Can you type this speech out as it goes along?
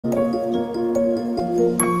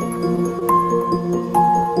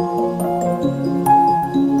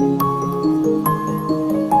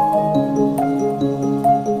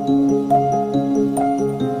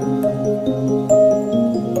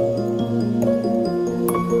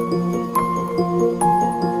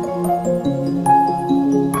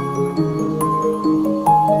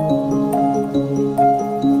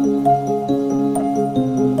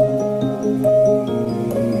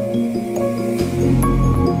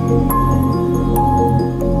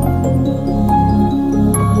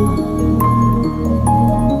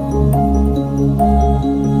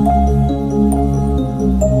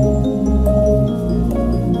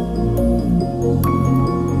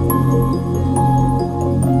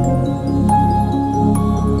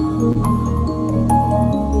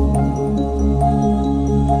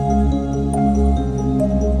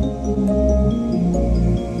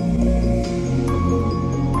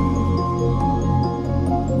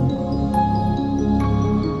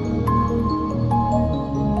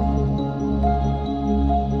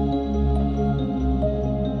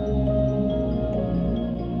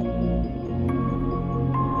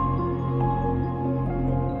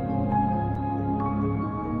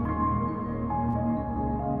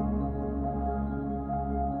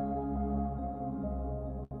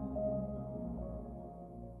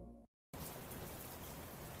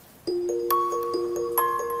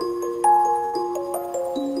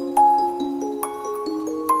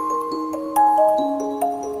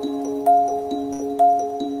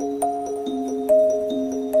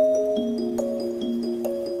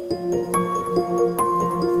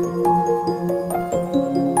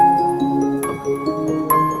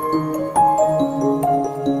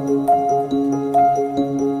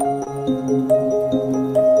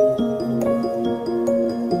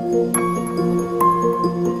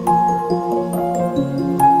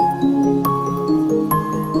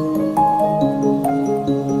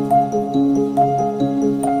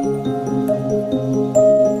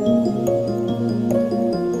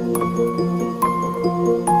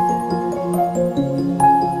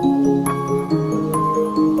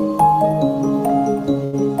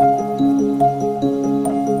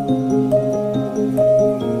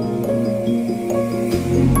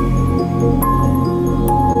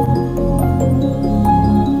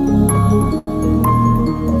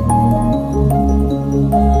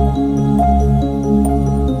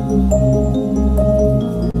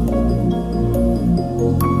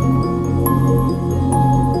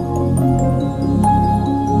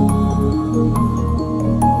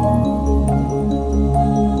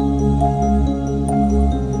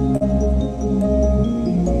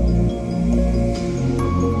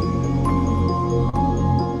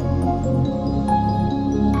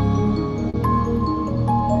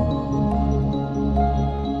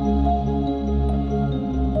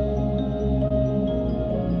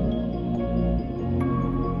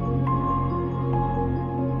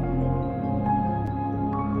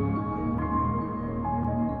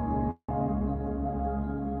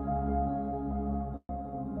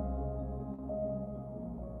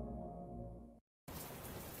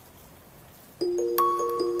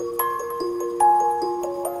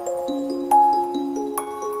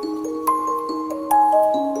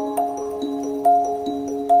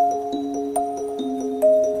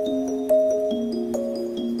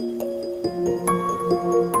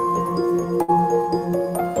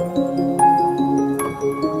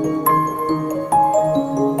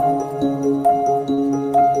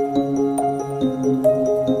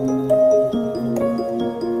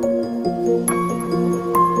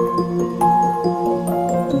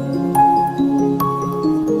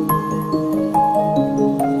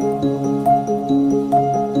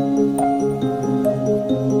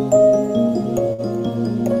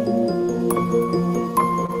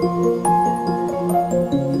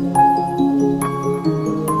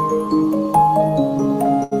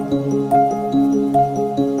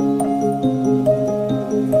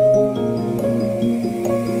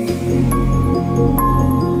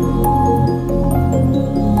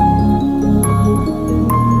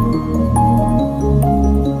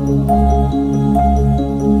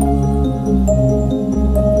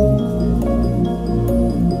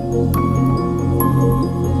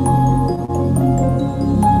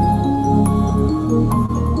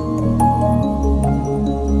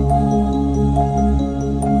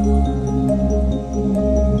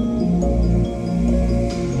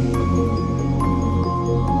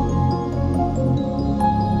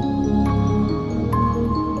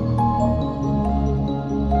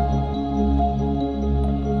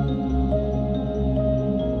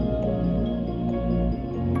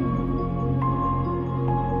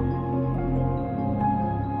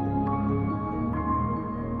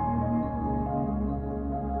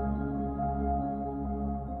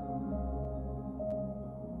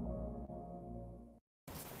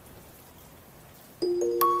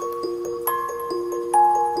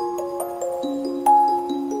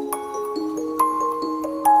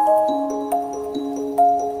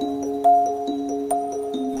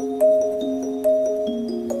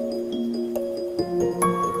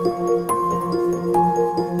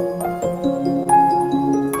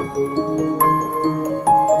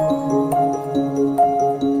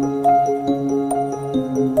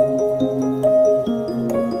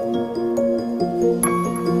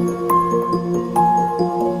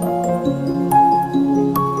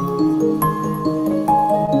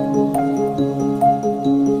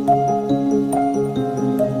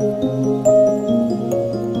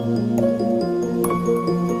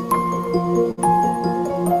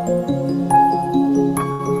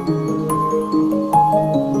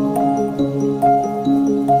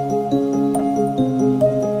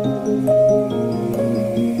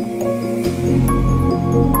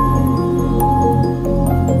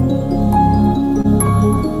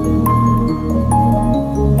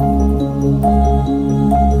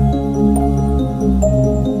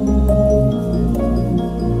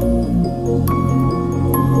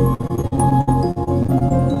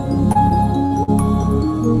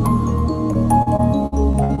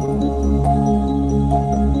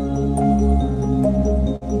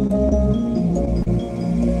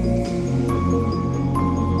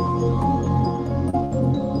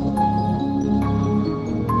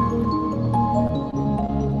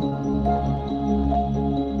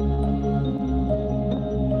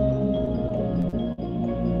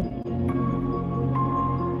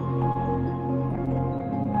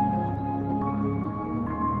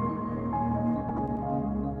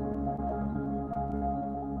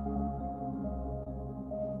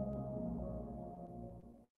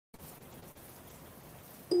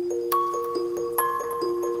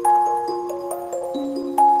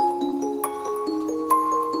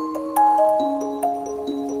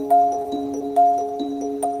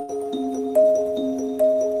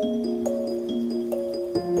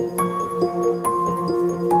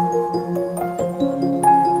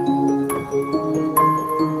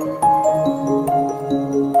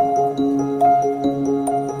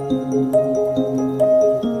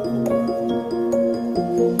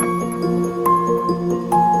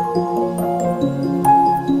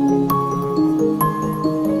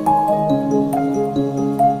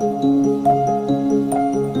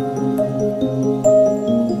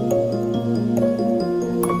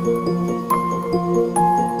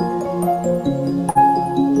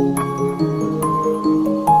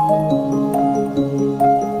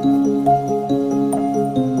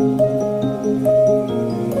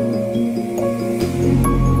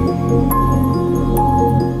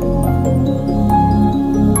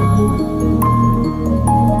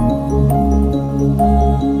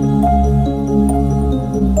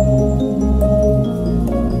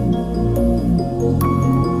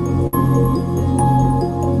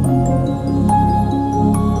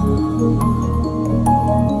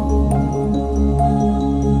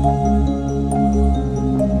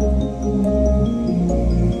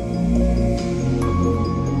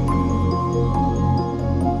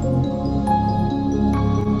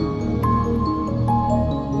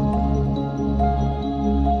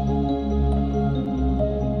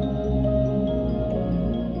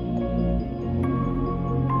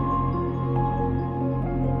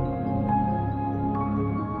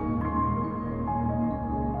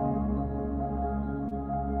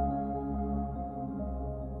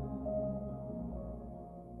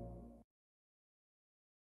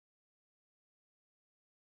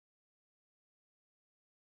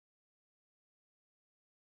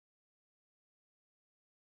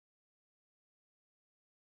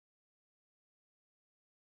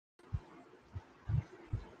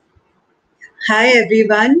Hi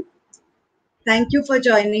everyone. Thank you for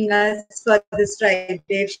joining us for this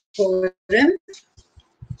Friday forum.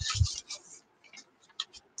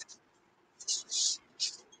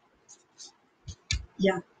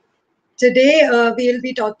 Yeah. Today we'll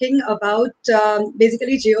be talking about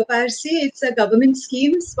basically Geoparcy. It's a government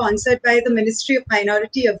scheme sponsored by the Ministry of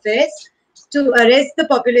Minority Affairs to arrest the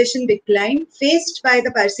population decline faced by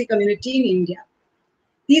the Parsi community in India.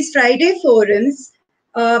 These Friday forums,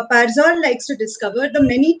 Parzor likes to discover the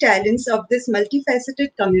many talents of this multifaceted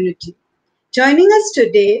community. Joining us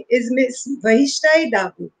today is Ms. Vahishtai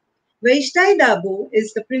Daboo. Vahishtai Daboo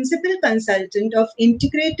is the Principal Consultant of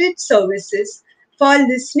Integrated Services for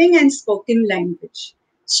Listening and Spoken Language.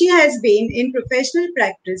 She has been in professional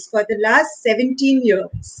practice for the last 17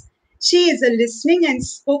 years. She is a listening and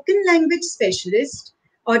spoken language specialist,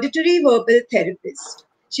 auditory verbal therapist.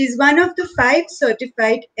 She is one of the 5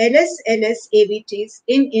 certified LSLS AVTs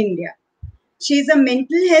in India. She is a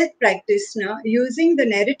mental health practitioner using the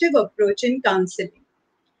narrative approach in counseling.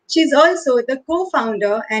 She is also the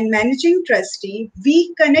co-founder and managing trustee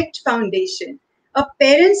We Connect Foundation, a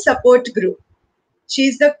parent support group. She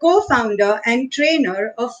is the co-founder and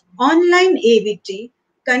trainer of online AVT,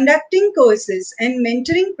 conducting courses and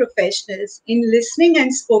mentoring professionals in listening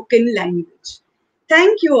and spoken language.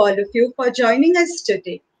 Thank you all of you for joining us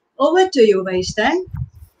today. Over to you, Vahishtai.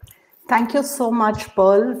 Thank you so much,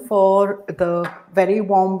 Pearl, for the very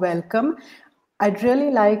warm welcome. I'd really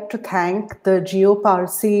like to thank the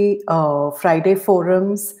Geoparcy Friday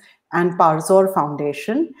Forums and Parzor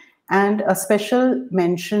Foundation, and a special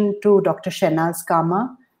mention to Dr. Shehnaz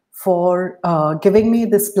Kama for giving me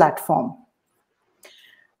this platform.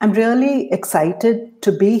 I'm really excited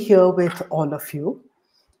to be here with all of you.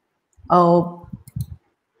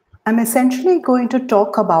 I'm essentially going to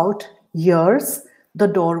talk about ears, the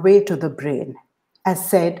doorway to the brain, as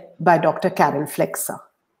said by Dr. Carol Flexer.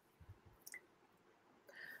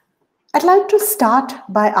 I'd like to start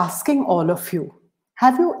by asking all of you,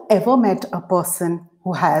 have you ever met a person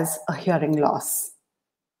who has a hearing loss?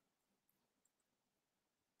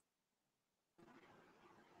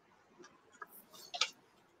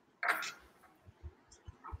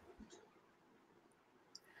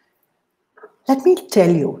 Let me tell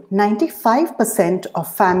you, 95%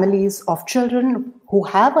 of families of children who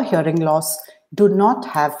have a hearing loss do not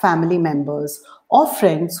have family members or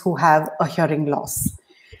friends who have a hearing loss,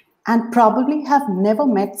 and probably have never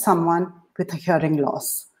met someone with a hearing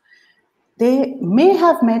loss. They may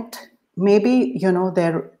have met maybe,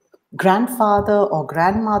 their grandfather or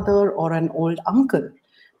grandmother or an old uncle,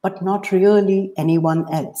 but not really anyone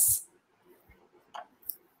else.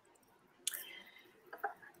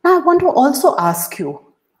 Now, I want to also ask you,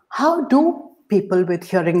 how do people with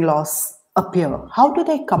hearing loss appear? How do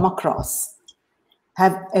they come across?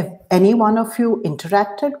 Have any one of you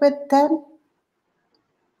interacted with them?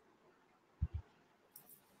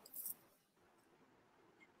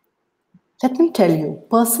 Let me tell you,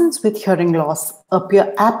 persons with hearing loss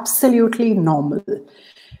appear absolutely normal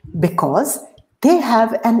because they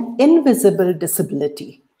have an invisible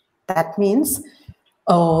disability. That means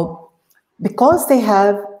because they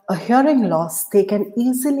have a hearing loss, they can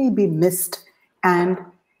easily be missed, and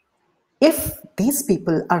if these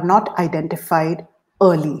people are not identified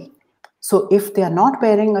early, so if they are not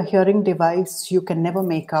wearing a hearing device, you can never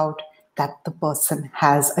make out that the person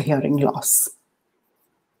has a hearing loss.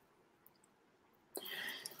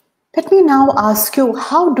 Let me now ask you,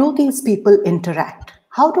 how do these people interact?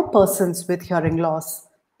 How do persons with hearing loss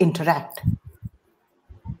interact?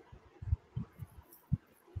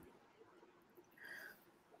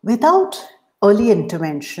 Without early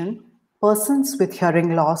intervention, persons with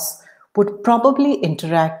hearing loss would probably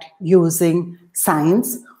interact using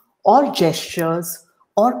signs or gestures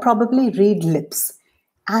or probably read lips,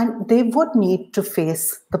 and they would need to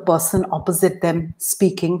face the person opposite them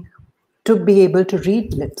speaking to be able to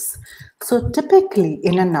read lips. So typically,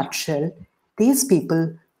 in a nutshell, these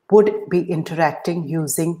people would be interacting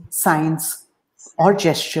using signs or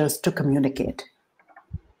gestures to communicate.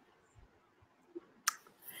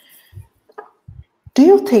 Do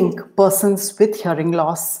you think persons with hearing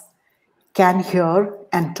loss can hear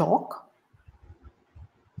and talk?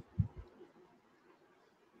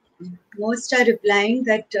 Most are replying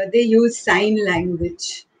that they use sign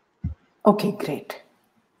language. Okay, great.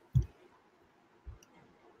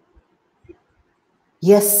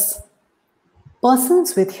 Yes,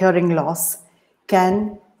 persons with hearing loss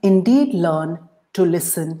can indeed learn to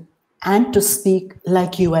listen and to speak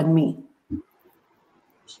like you and me.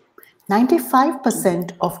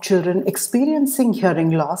 95% of children experiencing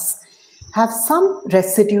hearing loss have some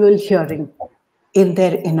residual hearing in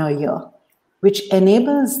their inner ear. which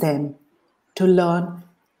enables them to learn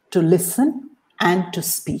to listen and to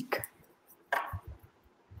speak.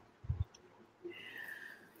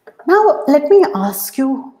 Now, let me ask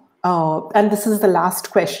you, and this is the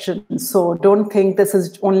last question, so don't think this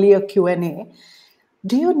is only a Q&A.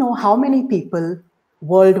 Do you know how many people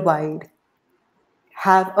worldwide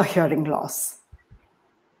have a hearing loss?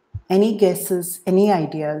 Any guesses, any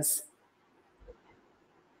ideas?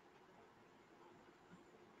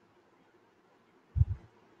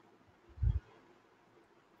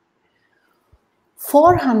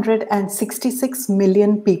 $466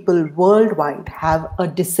 million people worldwide have a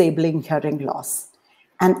disabling hearing loss.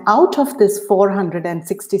 And out of this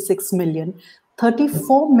 466 million,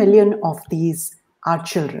 34 million of these are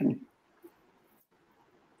children.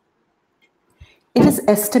 It is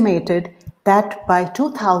estimated that by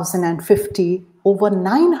 2050, over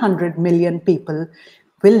 900 million people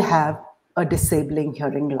will have a disabling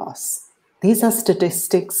hearing loss. These are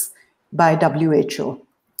statistics by WHO.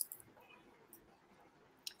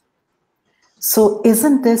 So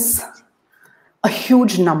isn't this a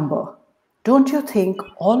huge number? Don't you think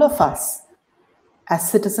all of us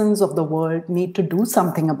as citizens of the world need to do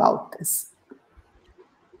something about this?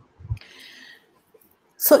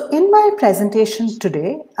 So in my presentation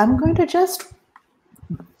today, I'm going to just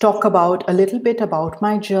talk about a little bit about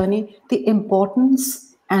my journey, the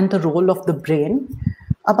importance and the role of the brain,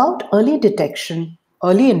 about early detection,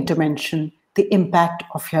 early intervention, the impact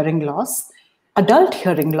of hearing loss, adult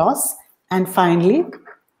hearing loss, and finally,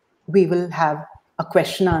 we will have a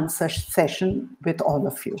question answer session with all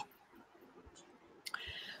of you.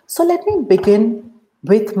 So let me begin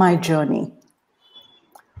with my journey.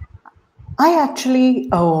 I actually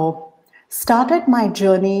started my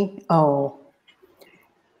journey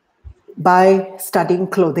by studying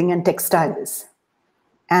clothing and textiles.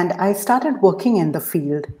 And I started working in the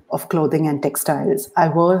field of clothing and textiles. I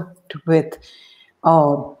worked with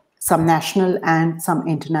some national and some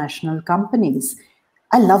international companies.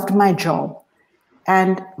 I loved my job.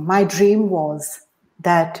 And my dream was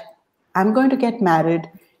that I'm going to get married,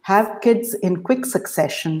 have kids in quick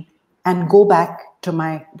succession, and go back to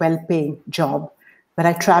my well-paying job where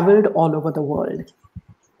I traveled all over the world.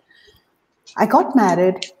 I got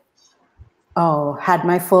married, had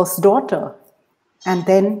my first daughter, and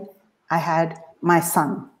then I had my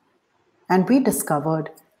son. And we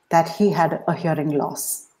discovered that he had a hearing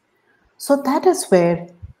loss. So that is where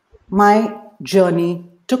my journey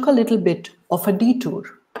took a little bit of a detour.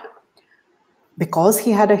 Because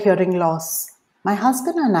he had a hearing loss, my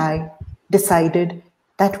husband and I decided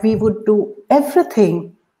that we would do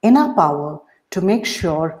everything in our power to make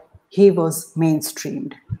sure he was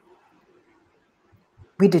mainstreamed.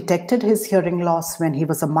 We detected his hearing loss when he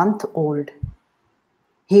was a month old.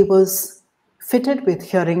 He was fitted with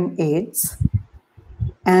hearing aids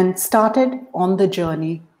and started on the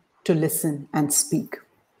journey to listen and speak.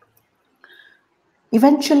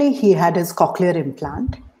 Eventually, he had his cochlear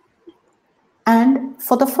implant. And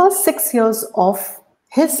for the first 6 years of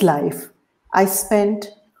his life, I spent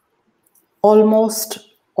almost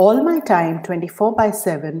all my time,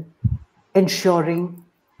 24/7, ensuring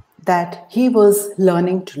that he was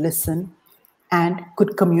learning to listen and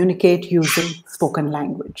could communicate using spoken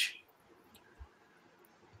language.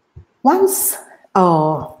 Once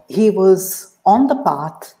he was on the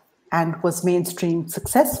path and was mainstreamed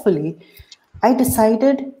successfully, I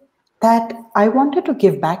decided that I wanted to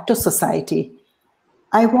give back to society.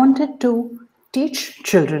 I wanted to teach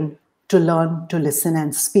children to learn to listen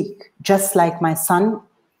and speak, just like my son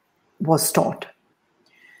was taught.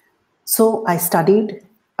 So I studied,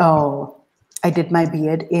 I did my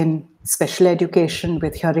B.Ed in special education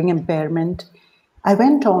with hearing impairment. I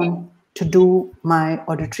went on to do my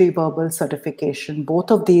auditory verbal certification,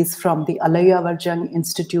 both of these from the Alayyavarjung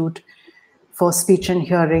Institute for Speech and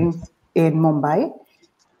Hearing in Mumbai,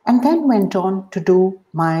 and then went on to do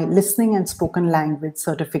my listening and spoken language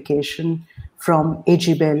certification from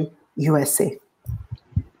AGBEL, U.S.A.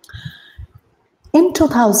 In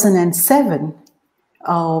 2007,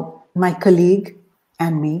 my colleague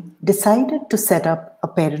and me decided to set up a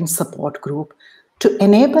parent support group to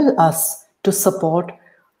enable us to support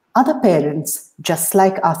other parents just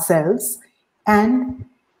like ourselves and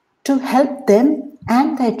to help them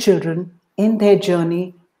and their children in their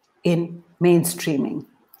journey in mainstreaming.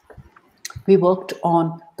 We worked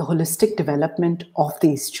on the holistic development of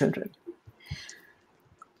these children.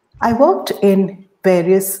 I worked in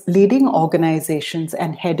various leading organizations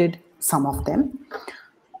and headed some of them.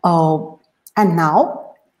 And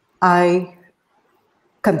now I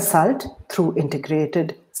consult through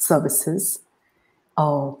integrated services,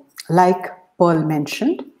 like Pearl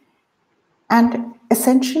mentioned. And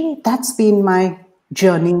essentially, that's been my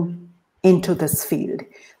journey into this field.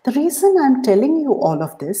 The reason I'm telling you all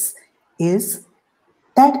of this is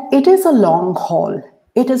that it is a long haul.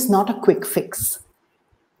 It is not a quick fix.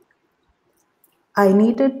 I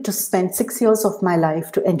needed to spend 6 years of my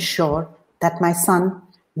life to ensure that my son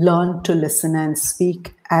learned to listen and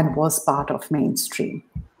speak and was part of mainstream.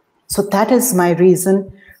 So that is my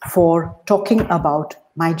reason for talking about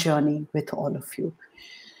my journey with all of you.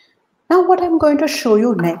 Now, what I'm going to show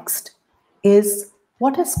you next is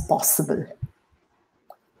what is possible.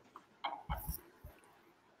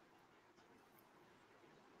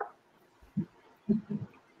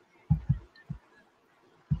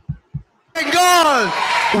 Bengal,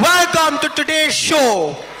 welcome to today's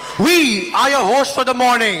show. We are your hosts for the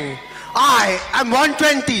morning. I am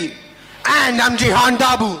 120 and I'm Vahishtai J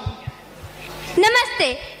Daboo.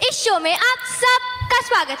 नमस्ते, इस show में आप सबका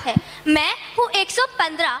स्वागत है। मैं हूँ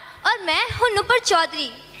 115 और मैं हूँ नुपुर चौधरी।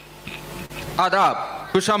 आदाब,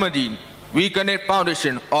 खुशामदीन। वी कनेक्ट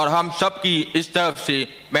फाउंडेशन और हम सबकी इस तरफ से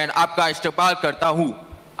मैं आपका इस्तकबाल करता हूँ।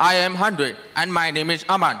 I am 100 and my name is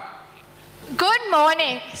Aman. Good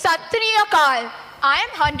morning, Sat Sri Akal. I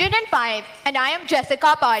am 105 and I am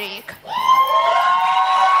Jessica Parikh.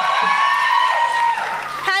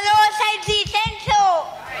 Hello, Saiji Tenso.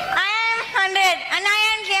 I am 100 and I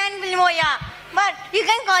am Jayan Bilmoya, but you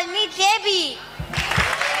can call me JB.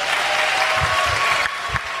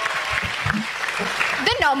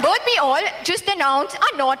 The numbers we all just announced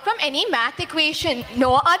are not from any math equation,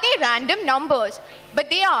 nor are they random numbers, but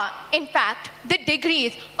they are, in fact, the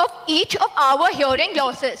degrees of each of our hearing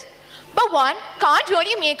losses. But one can't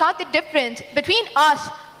really make out the difference between us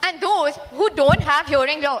and those who don't have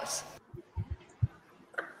hearing loss.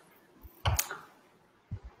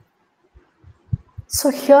 So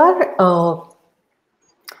here,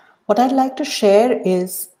 what I'd like to share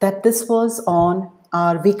is that this was on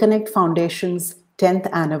our WeConnect Foundation's 10th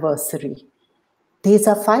anniversary. These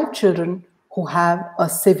are 5 children who have a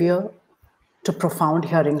severe to profound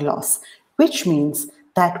hearing loss, which means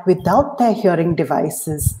that without their hearing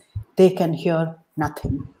devices, they can hear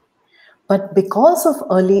nothing. But because of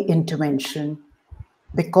early intervention,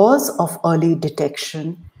 because of early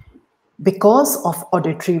detection, because of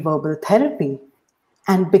auditory verbal therapy,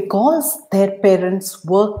 and because their parents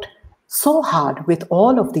worked so hard with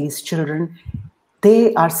all of these children,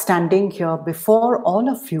 they are standing here before all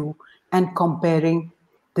of you and comparing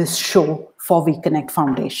this show for WeConnect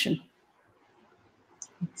Foundation.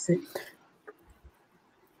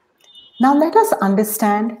 Now let us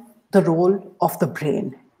understand the role of the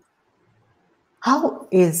brain. How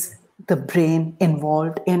is the brain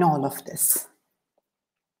involved in all of this?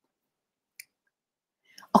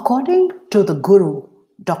 According to the guru,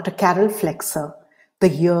 Dr. Carol Flexer,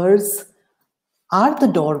 the ears are the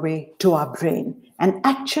doorway to our brain, and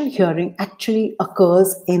actual hearing actually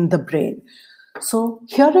occurs in the brain. So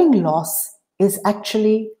hearing loss is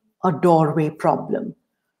actually a doorway problem.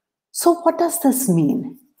 So what does this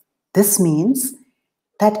mean? This means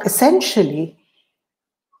that essentially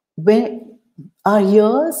when our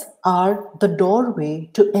ears are the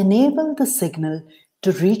doorway to enable the signal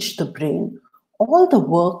to reach the brain, all the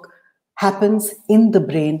work happens in the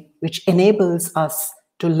brain, which enables us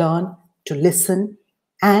to learn, to listen,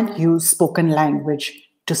 and use spoken language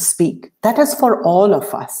to speak. That is for all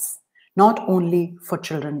of us, not only for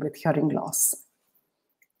children with hearing loss.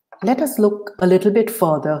 Let us look a little bit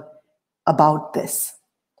further about this.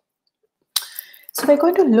 So we're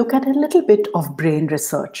going to look at a little bit of brain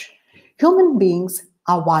research. Human beings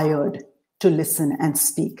are wired to listen and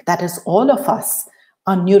speak. That is, all of us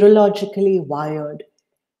are neurologically wired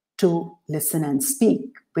to listen and speak,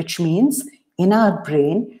 which means in our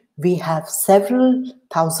brain, we have several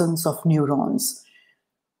thousands of neurons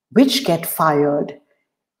which get fired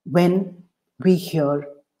when we hear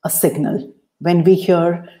a signal. When we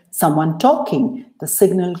hear someone talking, the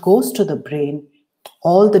signal goes to the brain,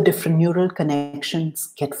 all the different neural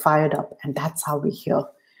connections get fired up, and that's how we hear.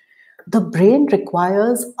 The brain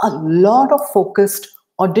requires a lot of focused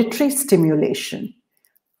auditory stimulation,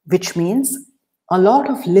 which means a lot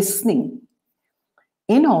of listening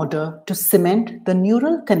in order to cement the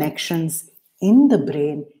neural connections in the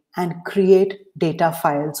brain and create data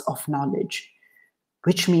files of knowledge,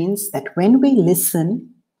 which means that when we listen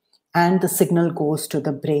and the signal goes to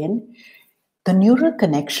the brain, the neural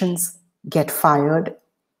connections get fired,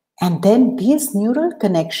 and then these neural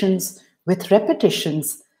connections with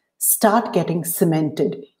repetitions start getting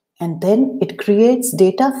cemented, and then it creates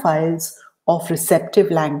data files of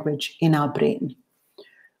receptive language in our brain.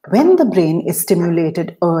 When the brain is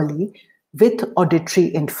stimulated early with auditory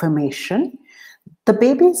information, the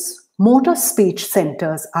baby's motor speech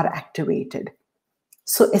centers are activated.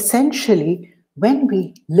 So essentially, when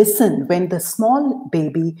we listen, when the small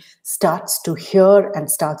baby starts to hear and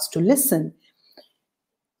starts to listen,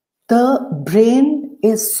 the brain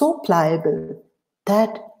is so pliable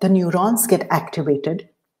that the neurons get activated,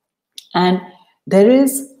 and there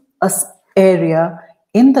is an area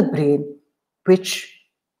in the brain which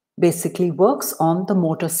basically works on the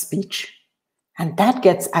motor speech, and that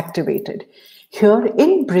gets activated. Here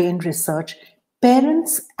in brain research,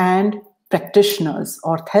 parents and practitioners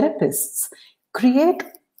or therapists create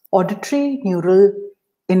auditory neural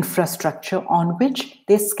infrastructure on which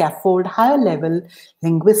they scaffold higher level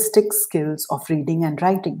linguistic skills of reading and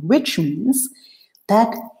writing, which means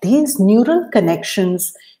that these neural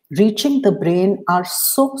connections reaching the brain are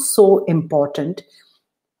so important.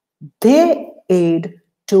 They aid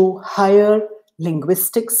to higher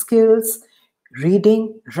linguistic skills,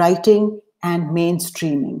 reading, writing, and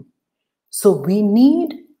mainstreaming. So we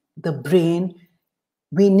need the brain,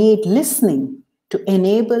 we need listening to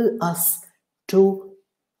enable us to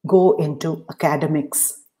go into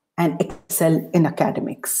academics and excel in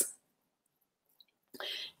academics.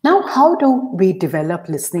 Now, how do we develop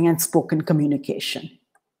listening and spoken communication?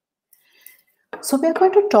 So we're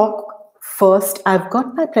going to talk first. I've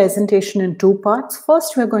got my presentation in two parts.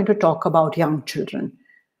 First, we're going to talk about young children,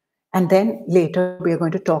 and then later we're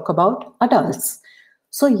going to talk about adults.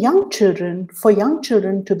 So for young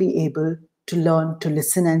children to be able to learn to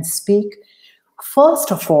listen and speak,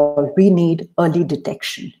 first of all, we need early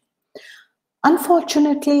detection.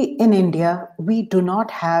 Unfortunately, in India, we do not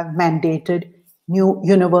have mandated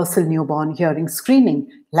universal newborn hearing screening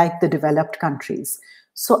like the developed countries.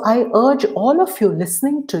 So I urge all of you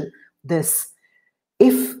listening to this,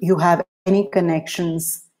 if you have any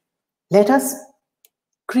connections, let us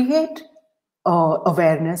create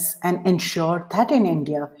awareness and ensure that in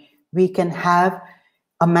India we can have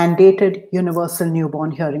a mandated universal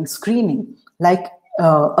newborn hearing screening like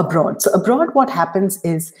abroad. So abroad, what happens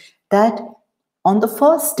is that on the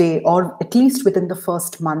first day, or at least within the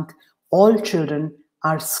first month, all children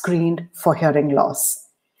are screened for hearing loss.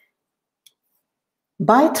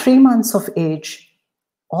 By 3 months of age,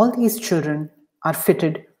 all these children are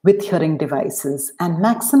fitted with hearing devices, and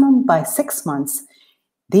maximum by 6 months,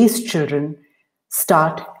 these children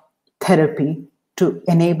start therapy to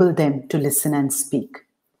enable them to listen and speak.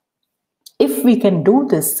 If we can do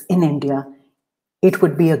this in India, it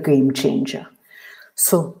would be a game changer.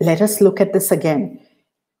 So let us look at this again.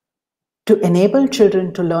 To enable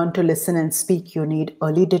children to learn to listen and speak, you need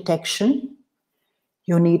early detection,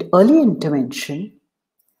 you need early intervention.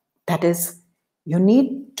 That is, you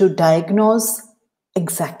need to diagnose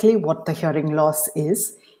exactly what the hearing loss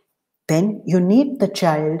is. Then you need the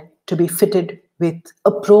child to be fitted with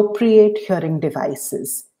appropriate hearing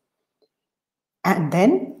devices. And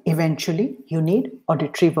then eventually you need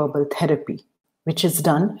auditory verbal therapy, which is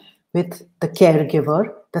done with the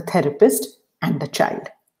caregiver, the therapist, and the child.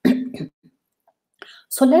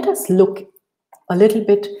 So let us look a little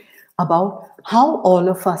bit about how all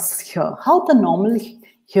of us hear, how the normal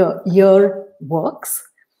ear works.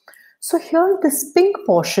 So here, this pink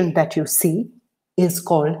portion that you see is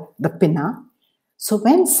called the pinna. So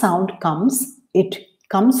when sound comes, it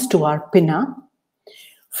comes to our pinna.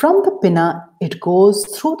 From the pinna, it goes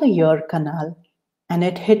through the ear canal and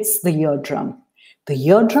it hits the eardrum. The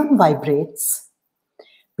eardrum vibrates.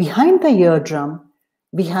 Behind the eardrum,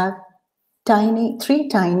 we have three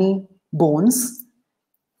tiny bones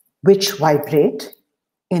which vibrate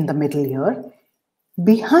in the middle ear.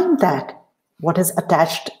 Behind that, what is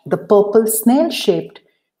attached, the purple snail-shaped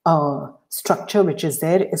structure which is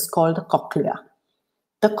there is called the cochlea.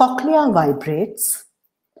 The cochlea vibrates.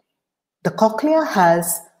 The cochlea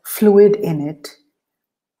has fluid in it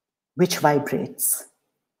which vibrates.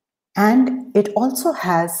 And it also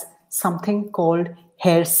has something called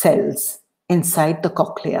hair cells inside the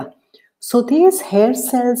cochlea. So these hair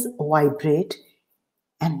cells vibrate,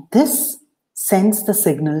 and this sends the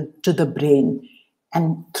signal to the brain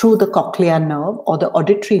and through the cochlear nerve or the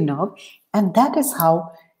auditory nerve, and that is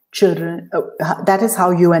how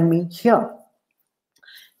you and me hear.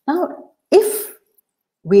 Now, if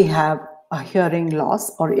we have a hearing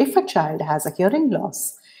loss, or if a child has a hearing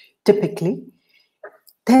loss, typically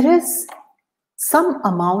there is some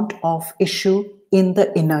amount of issue in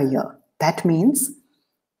the inner ear. That means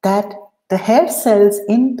that the hair cells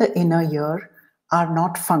in the inner ear are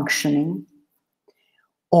not functioning,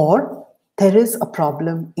 or there is a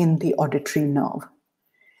problem in the auditory nerve.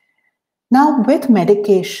 Now, with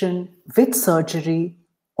medication, with surgery,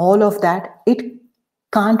 all of that, it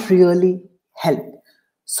can't really help.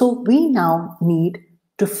 So we now need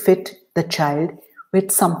to fit the child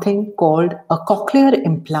with something called a cochlear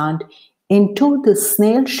implant into the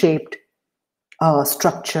snail-shaped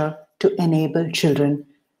structure to enable children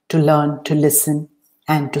to learn to listen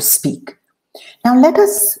and to speak. Now let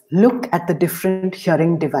us look at the different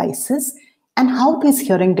hearing devices and how these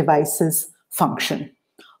hearing devices function.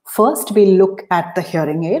 First, we look at the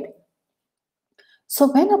hearing aid.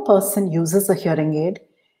 So when a person uses a hearing aid,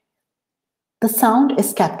 the sound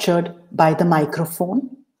is captured by the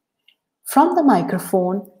microphone. From the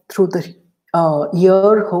microphone through the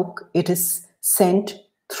ear hook, it is sent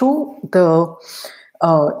through the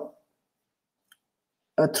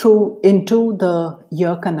into the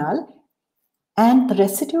ear canal, and the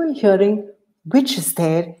residual hearing which is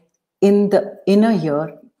there in the inner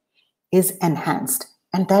ear is enhanced,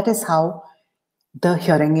 and that is how the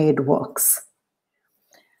hearing aid works.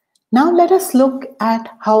 Now let us look at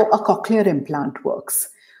how a cochlear implant works.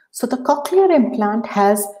 So the cochlear implant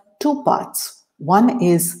has two parts. One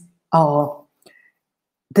is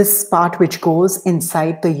this part which goes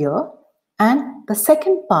inside the ear, and the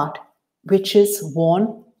second part which is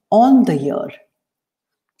worn on the ear.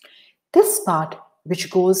 This part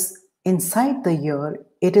which goes inside the ear,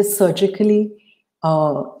 it is surgically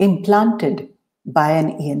implanted by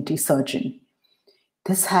an ENT surgeon.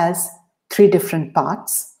 This has three different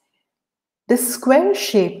parts. This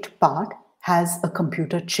square-shaped part has a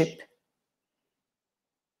computer chip.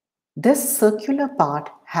 This circular part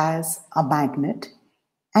has a magnet,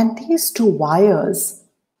 and these two wires,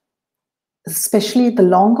 especially the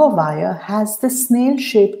longer wire, has this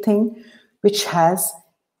snail-shaped thing which has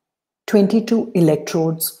 22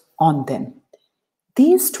 electrodes on them.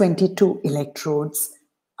 These 22 electrodes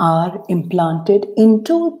are implanted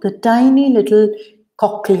into the tiny little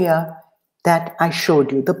cochlea that I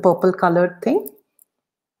showed you, the purple colored thing.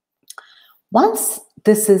 Once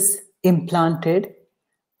this is implanted,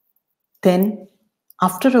 then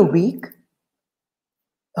after a week,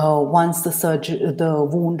 once the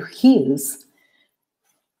wound heals,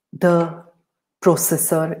 the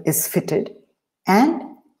processor is fitted and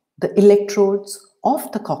the electrodes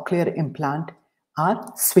of the cochlear implant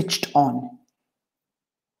are switched on.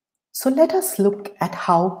 So let us look at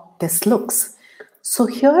how this looks. So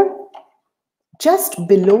here, just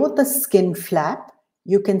below the skin flap,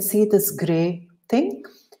 you can see this gray thing.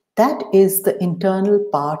 That is the internal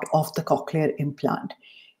part of the cochlear implant.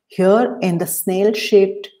 Here in the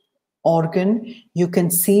snail-shaped organ, you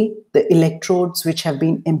can see the electrodes which have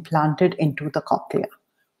been implanted into the cochlea.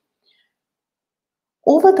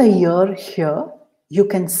 Over the ear here, you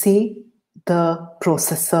can see the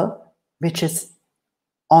processor which is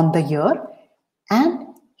on the ear, and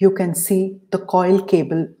you can see the coil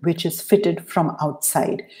cable which is fitted from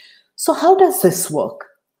outside. So how does this work?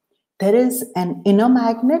 There is an inner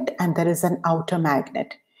magnet and there is an outer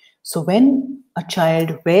magnet. So when a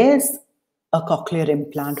child wears a cochlear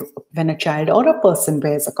implant, when a child or a person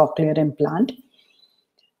wears a cochlear implant,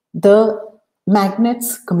 the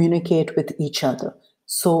magnets communicate with each other.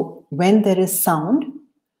 So when there is sound,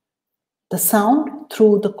 the sound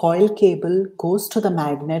through the coil cable goes to the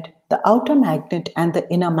magnet. The outer magnet and the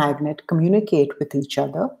inner magnet communicate with each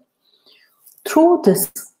other. Through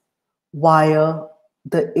this wire,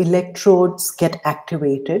 the electrodes get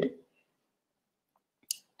activated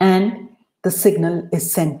and the signal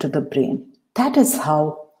is sent to the brain. That is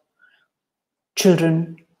how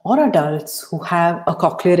children or adults who have a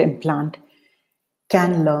cochlear implant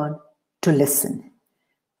can learn to listen.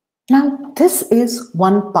 Now, this is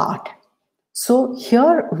one part. So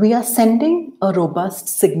here we are sending a robust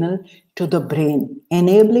signal to the brain,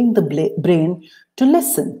 enabling the brain to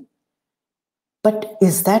listen. But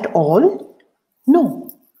is that all?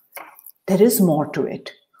 No, there is more to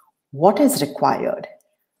it. What is required?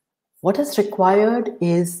 What is required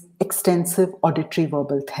is extensive auditory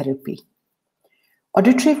verbal therapy.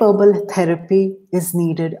 Auditory verbal therapy is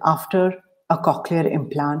needed after a cochlear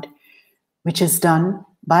implant, which is done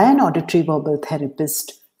by an auditory verbal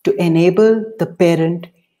therapist to enable the parent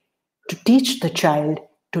to teach the child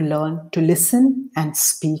to learn to listen and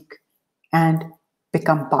speak and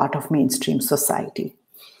become part of mainstream society.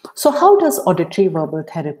 So how does auditory verbal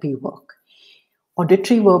therapy work?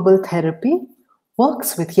 Auditory verbal therapy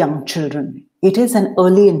works with young children. It is an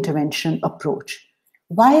early intervention approach.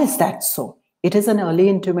 Why is that so? It is an early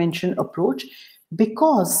intervention approach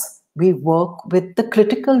because we work with the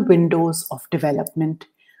critical windows of development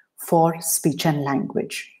for speech and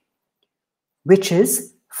language, which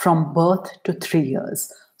is from birth to 3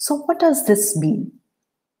 years. So what does this mean?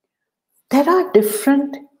 There are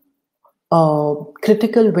different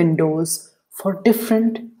critical windows for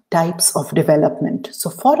different types of development. So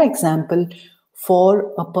for example,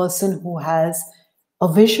 for a person who has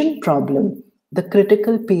a vision problem, the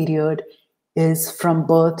critical period is from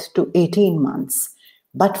birth to 18 months.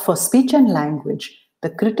 But for speech and language, the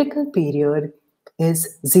critical period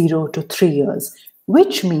is 0 to 3 years,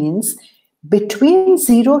 which means between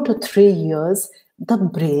 0 to 3 years, the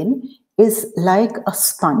brain is like a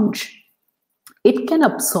sponge. It can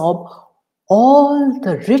absorb all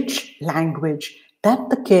the rich language that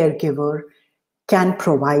the caregiver can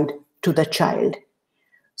provide to the child.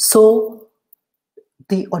 So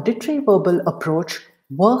the auditory verbal approach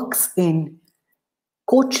works in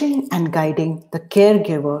coaching and guiding the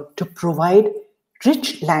caregiver to provide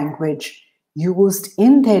rich language used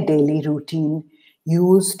in their daily routine,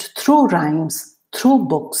 used through rhymes, through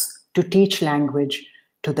books to teach language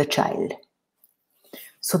to the child.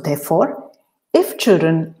 So therefore, if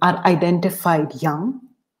children are identified young,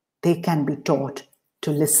 they can be taught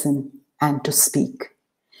to listen and to speak.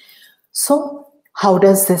 So how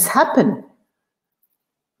does this happen?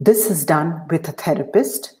 This is done with a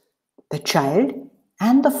therapist, the child,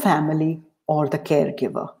 and the family or the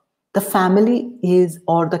caregiver. The family is,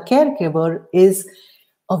 or the caregiver is,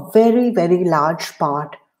 a very, very large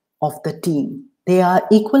part of the team. They are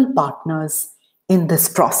equal partners in this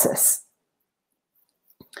process.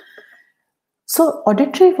 So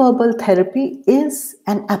auditory verbal therapy is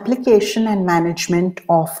an application and management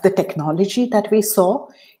of the technology that we saw,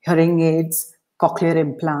 hearing aids, cochlear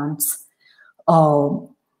implants.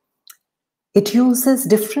 It uses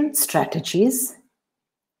different strategies.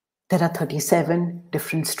 There are 37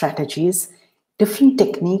 different strategies, different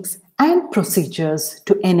techniques and procedures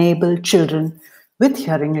to enable children with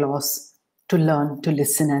hearing loss to learn to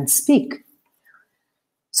listen and speak.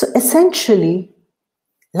 So essentially,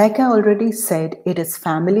 like I already said, it is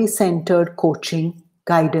family-centered coaching,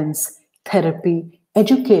 guidance, therapy,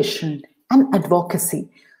 education, and advocacy.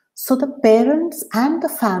 So the parents and the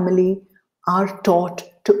family are taught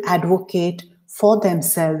to advocate for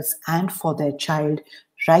themselves and for their child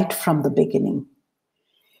right from the beginning.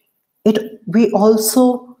 We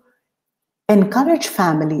also encourage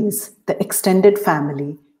families, the extended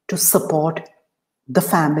family, to support the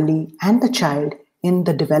family and the child in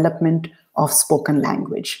the development of spoken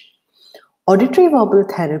language. Auditory verbal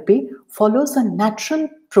therapy follows a natural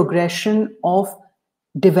progression of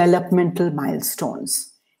developmental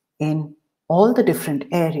milestones in all the different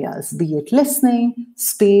areas, be it listening,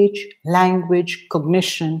 speech, language,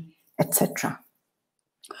 cognition, etc.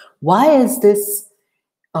 Why is this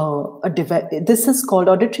this is called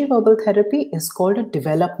auditory verbal therapy is called a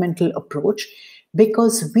developmental approach,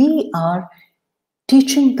 because we are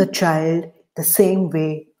teaching the child the same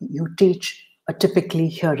way you teach a typically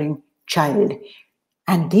hearing child.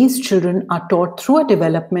 And these children are taught through a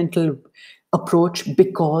developmental approach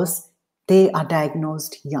because they are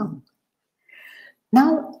diagnosed young.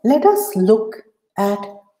 Now, let us look at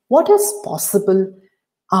what is possible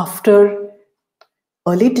after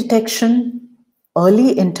early detection,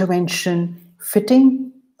 early intervention,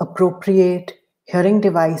 fitting appropriate hearing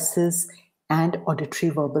devices, and auditory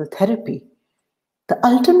verbal therapy. The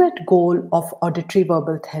ultimate goal of auditory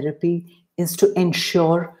verbal therapy is to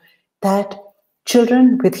ensure that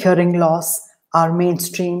children with hearing loss are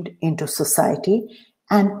mainstreamed into society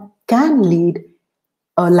and can lead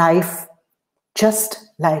a life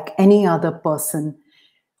just like any other person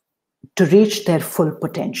to reach their full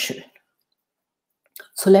potential.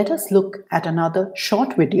 So let us look at another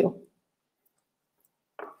short video.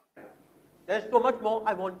 There's so much more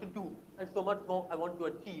I want to do and so much more I want to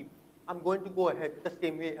achieve. I'm going to go ahead the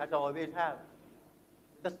same way as I always have.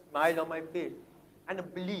 The smile on my face and a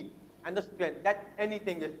belief and the strength that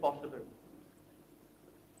anything is possible.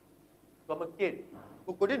 From a kid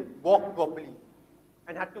who couldn't walk properly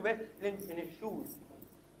and had to wear splints in his shoes,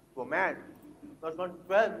 to a man who has won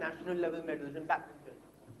 12 national level medals in badminton,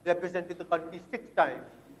 represented the country 6 times,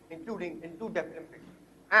 including in 2 Deaf Olympics,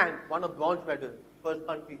 and won a bronze medal for his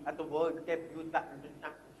country at the World Deaf Youth Badminton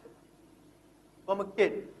Championship. From a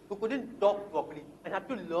kid who couldn't talk properly and had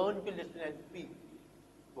to learn to listen and speak,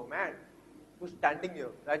 to a man who's standing here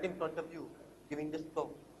right in front of you giving this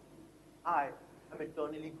talk. I am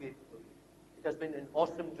eternally grateful. It has been an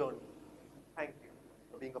awesome journey. Thank you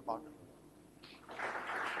for being a part of it.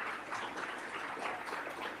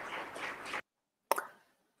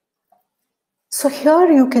 So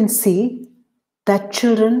here you can see that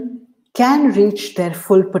children can reach their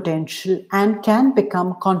full potential and can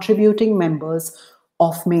become contributing members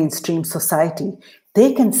of mainstream society.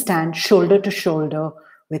 They can stand shoulder to shoulder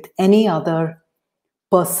with any other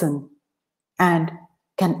person and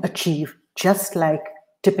can achieve just like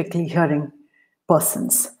typically hearing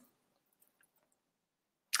persons.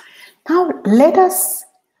 Now, let us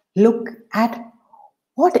look at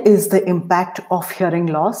what is the impact of hearing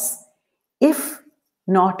loss if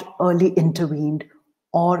not early intervened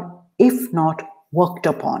or if not worked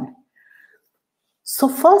upon. So,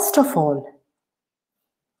 first of all,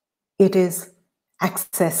 it is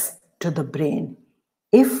access to the brain.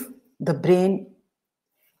 If the brain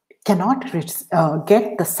cannot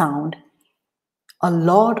get the sound, a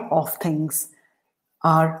lot of things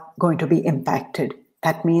are going to be impacted.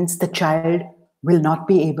 That means the child will not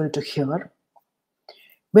be able to hear,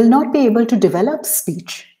 will not be able to develop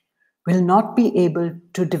speech, will not be able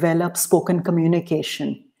to develop spoken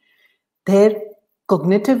communication. Their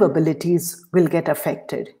cognitive abilities will get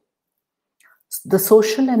affected. Their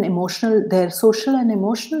social and emotional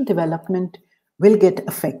development will get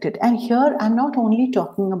affected. And here I'm not only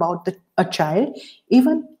talking about a child,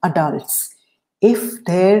 even adults. If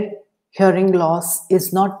their hearing loss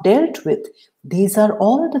is not dealt with, these are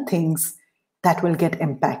all the things that will get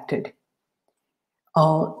impacted.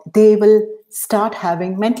 They will start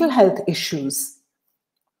having mental health issues.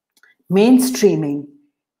 Mainstreaming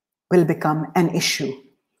will become an issue.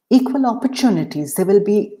 Equal opportunities, they will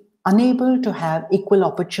be unable to have equal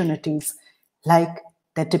opportunities like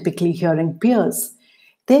they're typically hearing peers.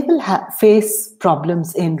 They will face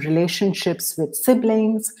problems in relationships with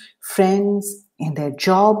siblings, friends, in their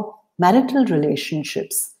job, marital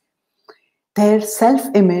relationships. Their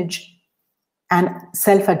self-image and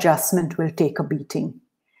self-adjustment will take a beating.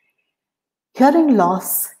 Hearing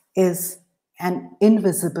loss is an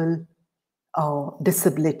invisible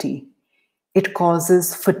disability. It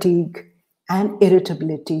causes fatigue and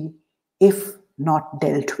irritability if not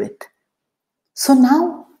dealt with. So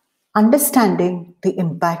now, understanding the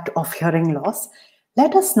impact of hearing loss,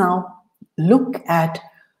 let us now look at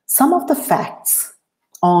some of the facts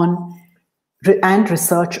on and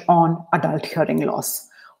research on adult hearing loss.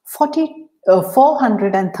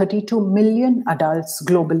 432 million adults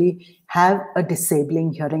globally have a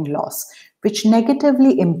disabling hearing loss, which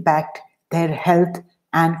negatively impact their health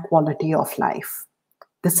and quality of life.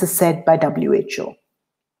 This is said by WHO.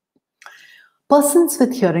 Persons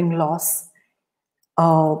with hearing loss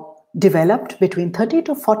developed between 30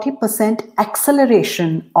 to 40%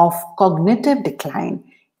 acceleration of cognitive decline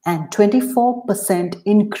and 24%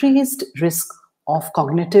 increased risk of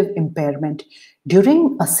cognitive impairment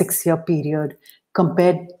during a 6-year period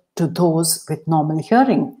compared to those with normal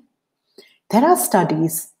hearing. There are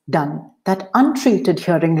studies done that untreated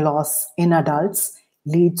hearing loss in adults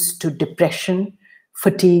leads to depression,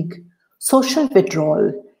 fatigue, social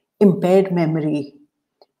withdrawal, impaired memory,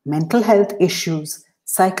 mental health issues,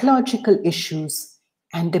 psychological issues,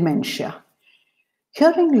 and dementia.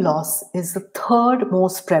 Hearing loss is the third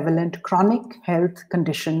most prevalent chronic health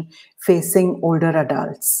condition facing older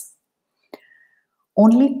adults.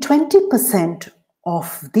 Only 20%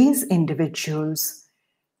 of these individuals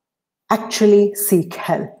actually seek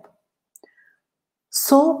help.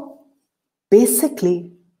 So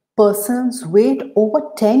basically, persons wait over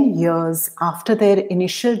 10 years after their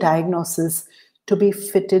initial diagnosis to be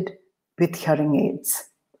fitted with hearing aids.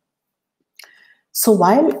 So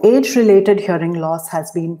while age-related hearing loss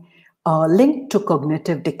has been linked to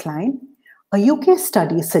cognitive decline, a UK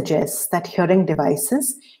study suggests that hearing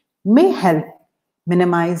devices may help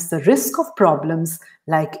minimize the risk of problems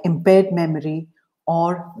like impaired memory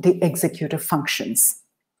or the executive functions.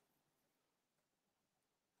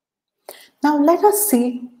 Now let us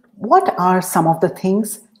see what are some of the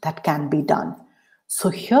things that can be done. So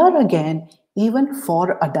here again, even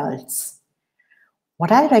for adults,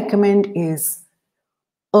 what I recommend is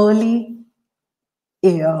early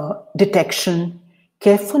detection,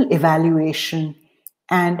 careful evaluation,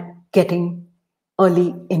 and getting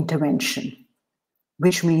early intervention,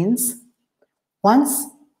 which means once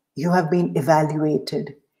you have been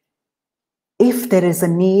evaluated, if there is a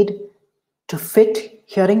need to fit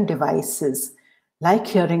hearing devices like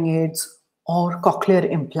hearing aids or cochlear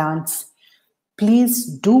implants, please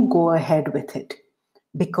do go ahead with it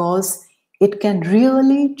because it can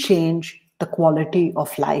really change the quality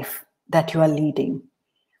of life that you are leading.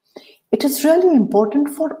 It is really important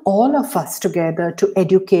for all of us together to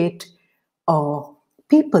educate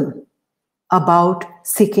people about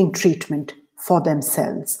seeking treatment for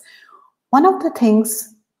themselves. One of the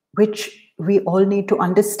things which we all need to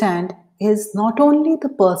understand is not only the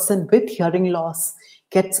person with hearing loss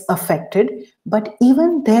gets affected, but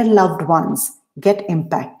even their loved ones get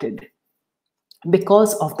impacted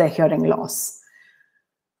because of their hearing loss.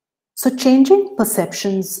 So changing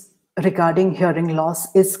perceptions regarding hearing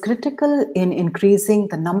loss is critical in increasing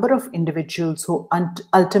the number of individuals who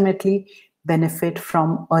ultimately benefit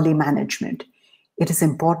from early management. it is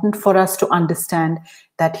important for us to understand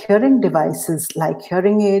that hearing devices like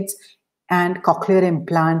hearing aids and cochlear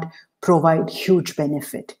implant provide huge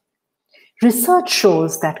benefit. Research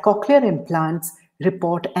shows that cochlear implants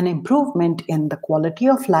report an improvement in the quality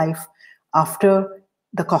of life after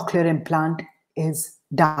the cochlear implant is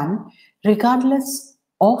done, regardless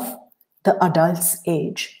of the adult's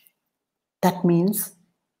age. That means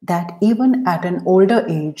that even at an older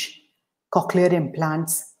age, cochlear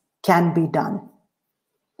implants can be done.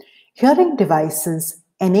 Hearing devices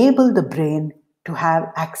enable the brain to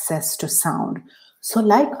have access to sound. So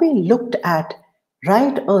like we looked at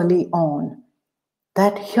right early on,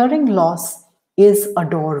 that hearing loss is a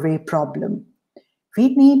doorway problem.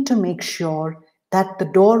 We need to make sure that the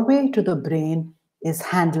doorway to the brain is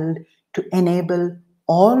handled to enable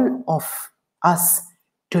all of us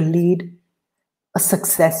to lead a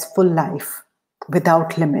successful life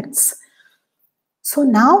without limits. So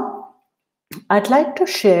now I'd like to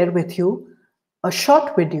share with you a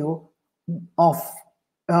short video of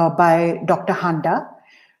by Dr. Handa.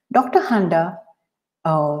 Dr. Handa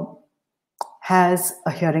has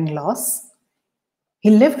a hearing loss. He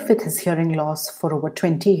lived with his hearing loss for over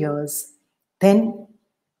 20 years, then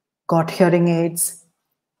got hearing aids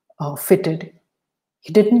fitted.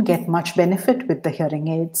 He didn't get much benefit with the hearing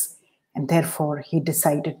aids, and therefore he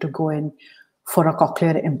decided to go in for a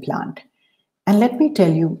cochlear implant. And let me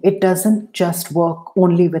tell you, it doesn't just work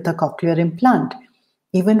only with a cochlear implant.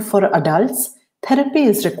 Even for adults, therapy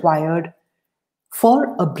is required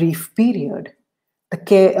for a brief period.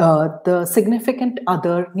 The significant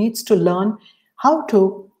other needs to learn how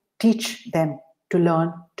to teach them to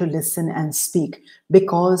learn to listen and speak.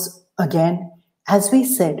 Because again, as we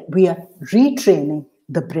said, we are retraining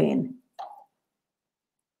the brain.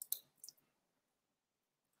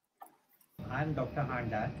 I'm Dr.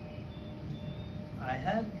 Handa. I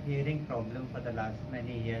have hearing problem for the last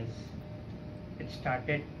many years. It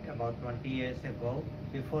started about 20 years ago.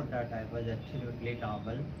 Before that, I was absolutely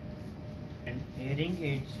normal. And hearing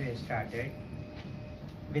aids were started.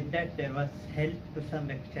 With that, there was help to some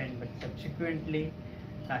extent, but subsequently,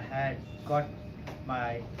 I had got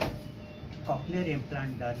my cochlear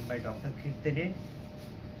implant done by Dr. Kirtane.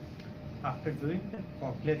 After doing the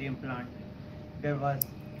cochlear implant, there was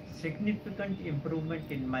significant improvement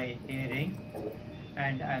in my hearing,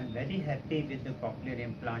 and I am very happy with the cochlear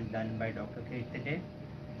implant done by Dr. Kirtane.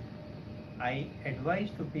 I advise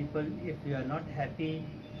to people, if you are not happy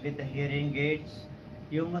with the hearing aids,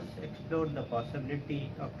 you must explore the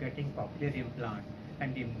possibility of getting cochlear implant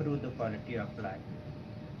and improve the quality of life.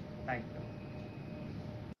 Thank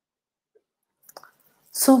you.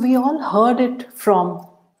 So we all heard it from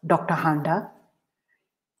Dr. Handa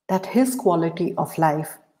that his quality of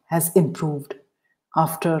life has improved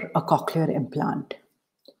after a cochlear implant.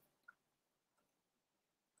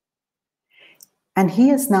 And he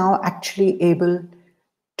is now actually able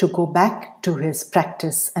to go back to his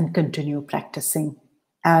practice and continue practicing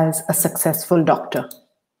as a successful doctor.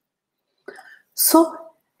 So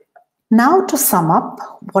now to sum up,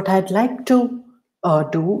 what I'd like to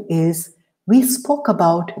do is, we spoke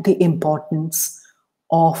about the importance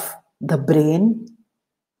of the brain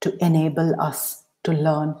to enable us to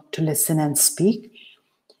learn to listen and speak.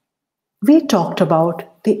 We talked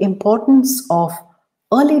about the importance of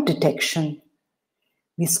early detection.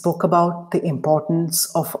 We spoke about the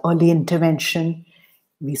importance of early intervention.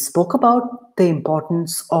 We spoke about the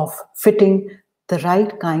importance of fitting the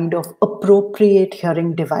right kind of appropriate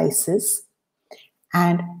hearing devices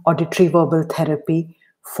and auditory verbal therapy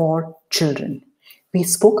for children. We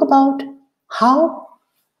spoke about how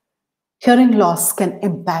hearing loss can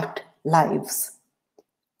impact lives.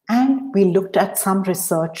 And we looked at some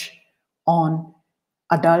research on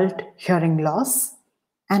adult hearing loss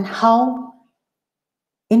and how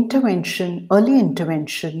intervention, early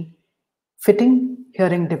intervention, fitting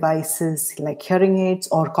hearing devices like hearing aids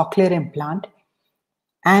or cochlear implant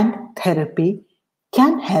and therapy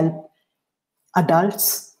can help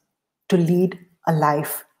adults to lead a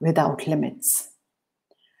life without limits.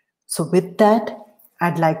 So with that,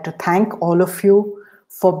 I'd like to thank all of you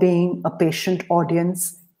for being a patient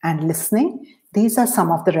audience and listening. These are some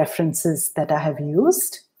of the references that I have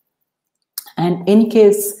used. And in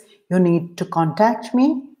case you need to contact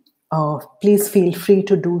me, please feel free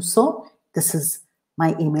to do so. This is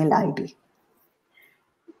my email ID.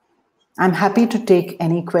 I'm happy to take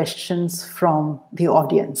any questions from the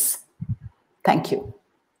audience. Thank you.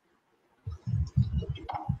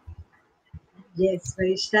 Yes,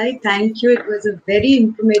 Vahishtai, thank you. It was a very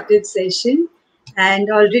informative session. And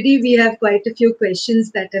already we have quite a few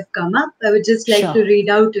questions that have come up. I would just like to read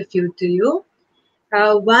out a few to you.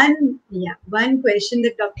 One question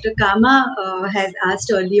that Dr. Kama has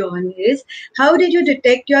asked early on is, how did you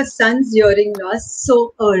detect your son's hearing loss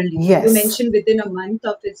so early? Yes. You mentioned within a month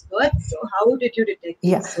of his birth. So how did you detect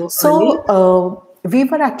it so early? So we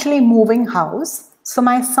were actually moving house. So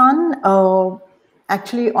my son,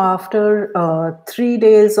 actually after 3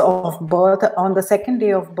 days of birth, on the second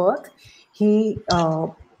day of birth, he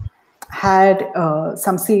had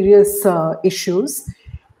some serious issues,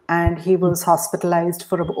 and he was hospitalized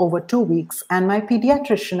for over 2 weeks. And my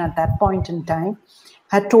pediatrician at that point in time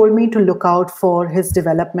had told me to look out for his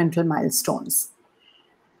developmental milestones.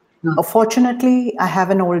 Fortunately, I have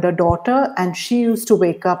an older daughter, and she used to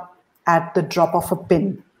wake up at the drop of a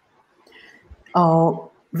pin.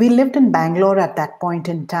 We lived in Bangalore at that point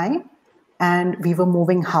in time, and we were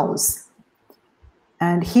moving house.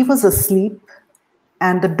 And he was asleep,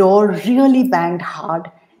 and the door really banged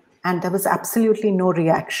hard, and there was absolutely no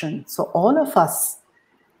reaction. So all of us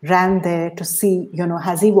ran there to see,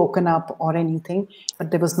 has he woken up or anything,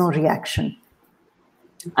 but there was no reaction.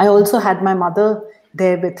 I also had my mother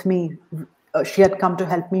there with me. She had come to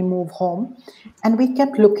help me move home, and we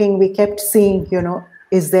kept looking, we kept seeing,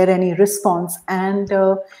 is there any response? And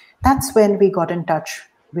that's when we got in touch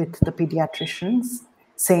with the pediatricians,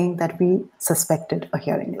 saying that we suspected a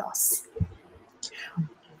hearing loss.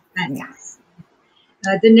 Yeah.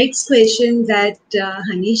 The next question that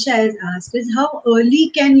Hanisha has asked is, how early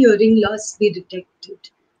can hearing loss be detected?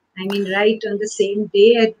 I mean, right on the same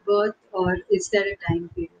day at birth, or is there a time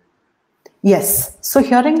period? Yes. So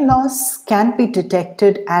hearing loss can be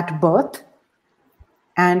detected at birth,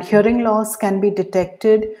 and hearing loss can be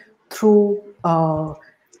detected through a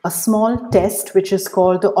small test, which is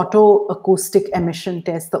called the autoacoustic emission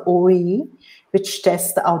test, the OAE, which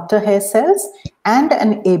tests the outer hair cells, and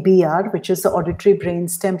an ABR, which is the auditory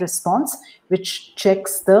brainstem response, which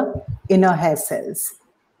checks the inner hair cells.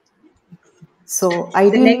 So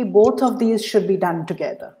ideally, both of these should be done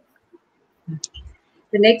together.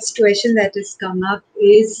 The next question that has come up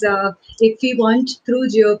is, if we want through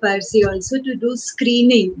Geoparcy also to do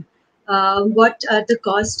screening, what are the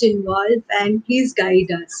costs involved? And please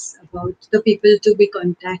guide us about the people to be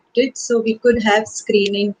contacted so we could have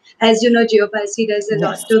screening. As you know, Geoparcy does a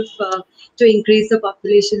lot of to increase the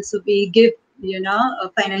population. So we give,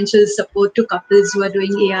 financial support to couples who are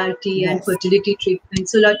doing ART and fertility treatment.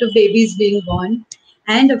 So a lot of babies being born.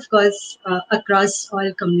 And of course, across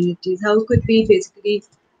all communities, how could we basically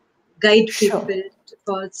guide people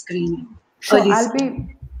for screening? Sure,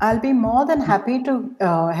 I'll be more than happy to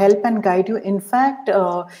help and guide you. In fact,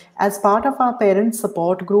 as part of our parent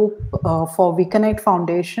support group for We Connect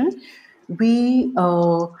Foundation, we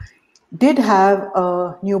did have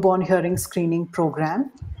a newborn hearing screening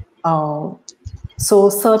program. So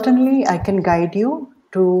certainly I can guide you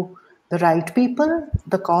to the right people,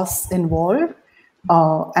 the costs involved,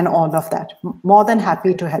 and all of that. More than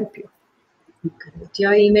happy to help you. Correct.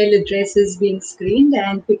 Your email address is being screened,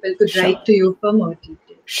 and people could write to you for more details.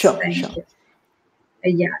 Thank you.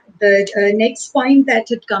 The next point that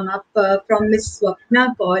had come up from Ms.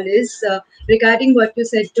 Swapna Paul is regarding what you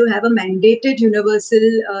said, to have a mandated universal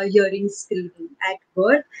hearing screening at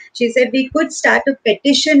birth. She said we could start a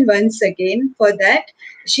petition once again for that.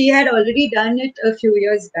 She had already done it a few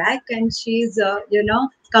years back, and she's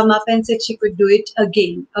come up and said she could do it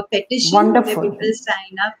again. A petition where people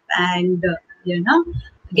sign up and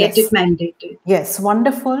get it mandated. Yes,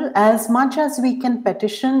 wonderful. As much as we can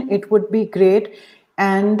petition, it would be great.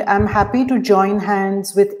 And I'm happy to join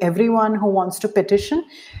hands with everyone who wants to petition.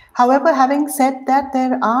 However, having said that,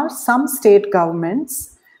 there are some state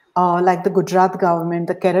governments, like the Gujarat government,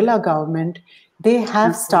 the Kerala government, they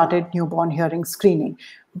have started newborn hearing screening.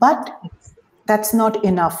 But that's not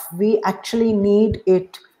enough. We actually need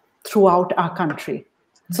it throughout our country.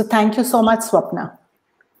 So thank you so much, Swapna.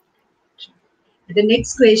 The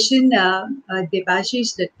next question,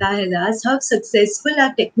 Debashish Datta has asked, how successful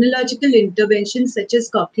are technological interventions such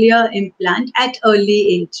as cochlear implant at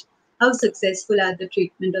early age? How successful are the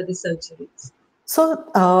treatment or the surgeries? So,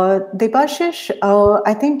 Debashish,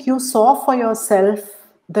 I think you saw for yourself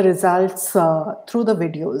the results through the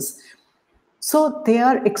videos. So they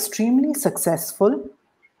are extremely successful.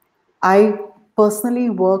 I personally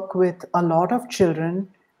work with a lot of children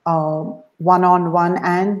one-on-one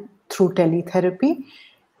and through teletherapy,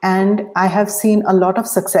 and I have seen a lot of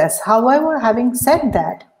success. However, having said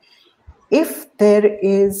that, if there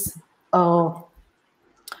is a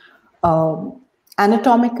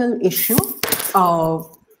anatomical issue,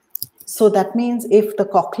 so that means if the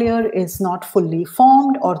cochlear is not fully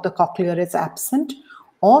formed, or the cochlear is absent,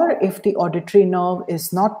 or if the auditory nerve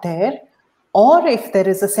is not there, or if there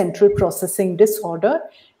is a central processing disorder,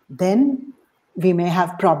 then we may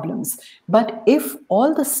have problems. But if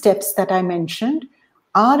all the steps that I mentioned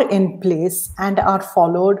are in place and are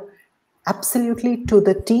followed absolutely to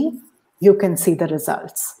the T, you can see the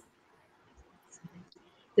results.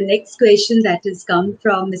 The next question that has come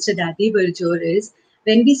from Mr. Dadi Burjor is,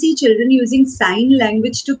 when we see children using sign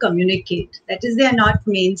language to communicate, that is, they are not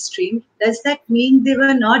mainstream, does that mean they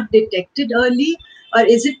were not detected early? Or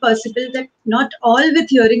is it possible that not all with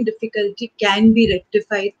hearing difficulty can be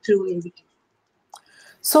rectified through invitation?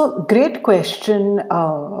 So, great question.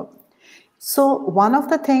 So, one of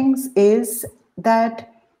the things is that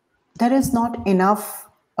there is not enough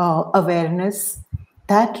awareness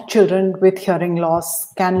that children with hearing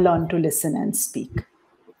loss can learn to listen and speak.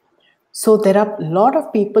 So, there are a lot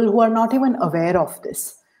of people who are not even aware of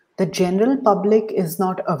this. The general public is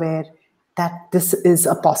not aware that this is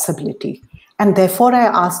a possibility. And therefore, I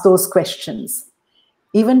ask those questions.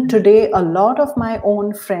 Even today, a lot of my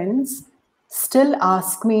own friends still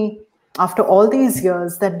ask me, after all these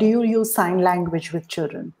years, that do you use sign language with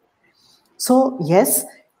children? So yes,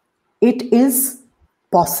 it is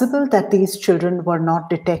possible that these children were not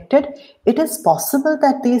detected. It is possible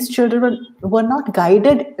that these children were not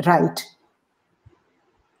guided right.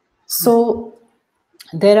 So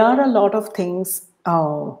there are a lot of things.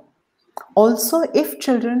 Also, if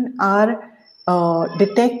children are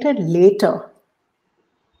detected later,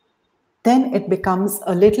 then it becomes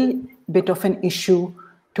a little bit of an issue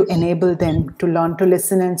to enable them to learn to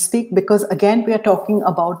listen and speak, because again, we are talking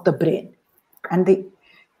about the brain and the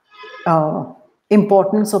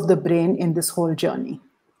importance of the brain in this whole journey.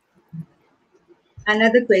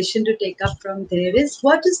 Another question to take up from there is,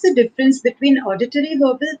 what is the difference between auditory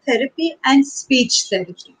verbal therapy and speech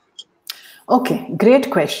therapy? Okay,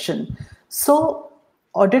 great question. So,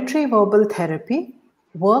 auditory verbal therapy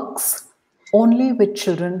works only with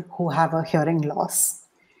children who have a hearing loss.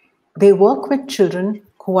 They work with children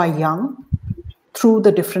who are young through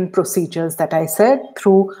the different procedures that I said,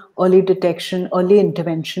 through early detection, early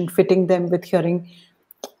intervention, fitting them with hearing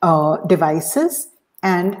devices,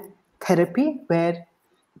 and therapy where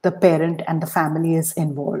the parent and the family is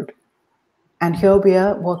involved. And here we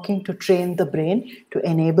are working to train the brain to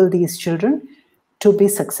enable these children to be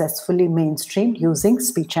successfully mainstreamed using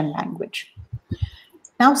speech and language.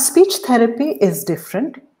 Now, speech therapy is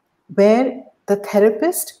different, where the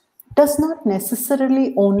therapist does not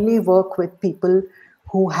necessarily only work with people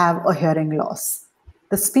who have a hearing loss.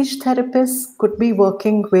 The speech therapist could be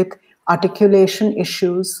working with articulation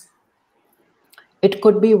issues. It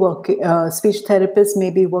could be speech therapists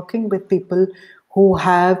may be working with people who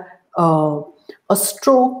have a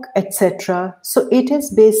stroke, etc. So it is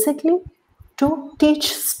basically to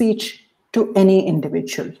teach speech to any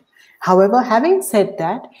individual. However, having said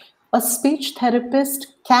that, a speech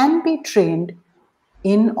therapist can be trained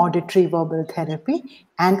in auditory verbal therapy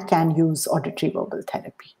and can use auditory verbal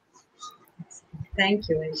therapy. Thank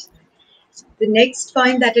you, Vahishtai. The next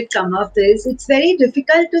point that had come up is, it's very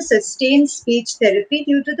difficult to sustain speech therapy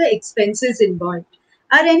due to the expenses involved.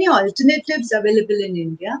 Are any alternatives available in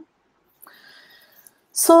India?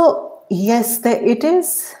 So yes, it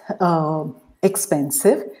is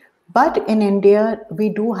expensive, but in India, we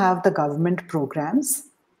do have the government programs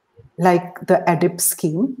like the ADIP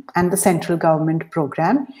scheme and the central government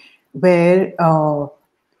program, where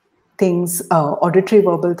auditory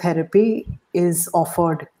verbal therapy is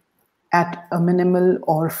offered at a minimal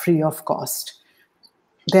or free of cost.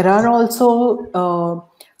 There are also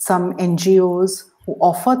some NGOs who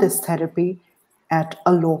offer this therapy at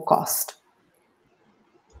a low cost.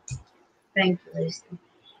 Thank you, Vahishtai.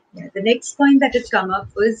 Yeah, the next point that had come up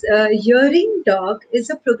was, Hearing Dog is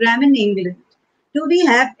a program in England. Do we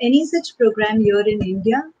have any such program here in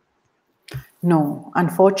India? No,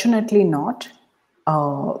 unfortunately not.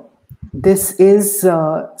 This is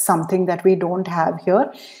something that we don't have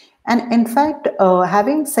here. And in fact,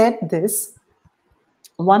 having said this,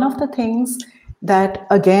 one of the things that,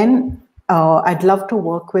 again, I'd love to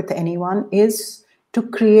work with anyone is to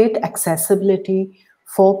create accessibility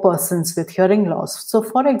for persons with hearing loss. So,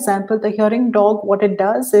 for example, the Hearing Dog, what it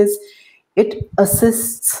does is it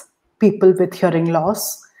assists people with hearing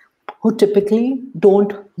loss who typically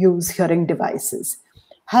don't use hearing devices.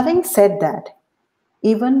 Having said that,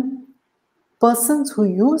 even persons who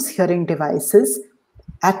use hearing devices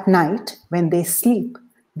at night when they sleep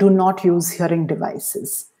do not use hearing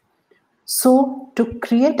devices. So to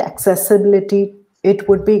create accessibility, it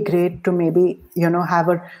would be great to maybe, have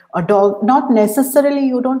a dog. Not necessarily,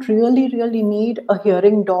 you don't really need a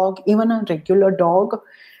hearing dog, even a regular dog,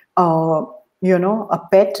 a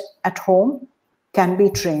pet at home. can be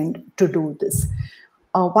trained to do this.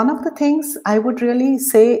 One of the things I would really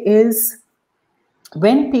say is,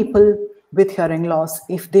 when people with hearing loss,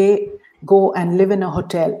 if they go and live in a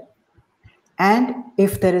hotel, and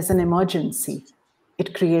if there is an emergency,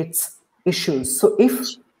 it creates issues. So if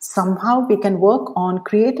somehow we can work on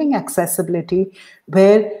creating accessibility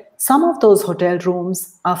where some of those hotel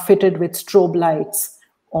rooms are fitted with strobe lights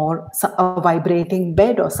or a vibrating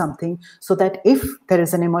bed or something, so that if there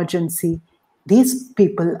is an emergency, these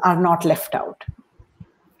people are not left out.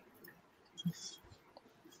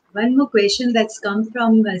 One more question that's come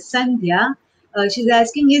from Sandhya. She's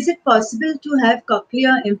asking, is it possible to have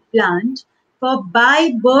cochlear implant for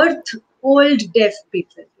by birth old deaf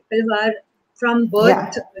people? People who are from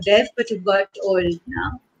birth deaf but who got old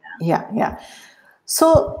now. Yeah.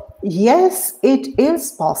 So yes, it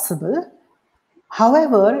is possible.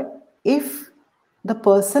 However, if the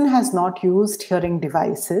person has not used hearing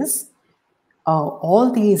devices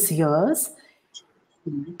all these years,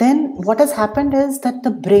 then what has happened is that the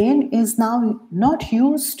brain is now not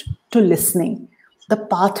used to listening. The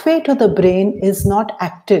pathway to the brain is not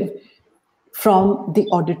active from the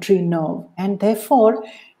auditory nerve, and therefore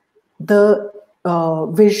the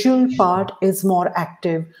visual part is more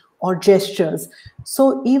active, or gestures.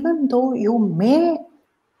 So even though you may,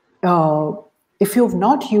 if you've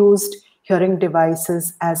not used hearing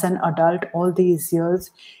devices as an adult all these years,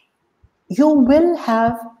 you will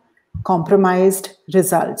have compromised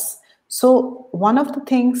results. So one of the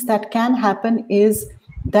things that can happen is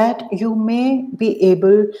that you may be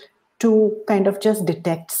able to kind of just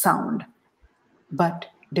detect sound, but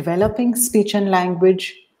developing speech and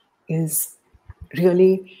language is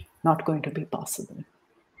really not going to be possible.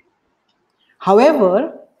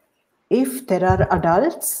 However, if there are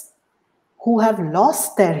adults who have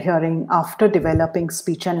lost their hearing after developing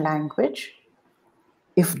speech and language,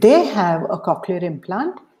 if they have a cochlear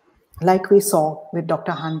implant, like we saw with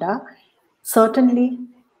Dr. Handa, certainly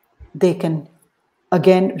they can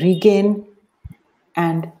again regain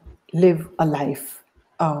and live a life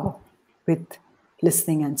with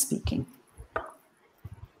listening and speaking.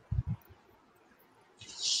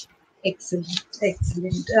 Excellent.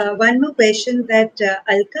 One more question that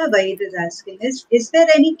Alka Vaid is asking is there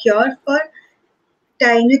any cure for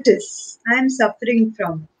tinnitus? I am suffering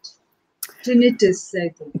from tinnitus, I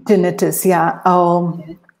think. Tinnitus, yeah.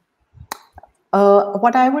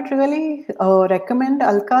 What I would really recommend,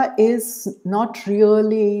 Alka, is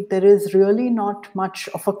there is really not much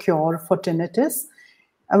of a cure for tinnitus.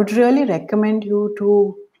 I would really recommend you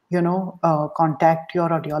to, contact your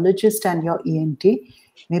audiologist and your ENT.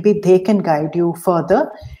 Maybe they can guide you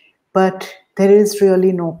further, but there is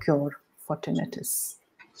really no cure for tinnitus.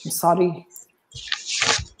 I'm sorry.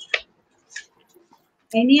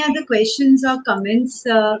 Any other questions or comments,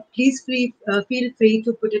 please feel free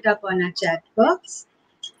to put it up on our chat box.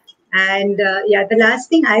 And the last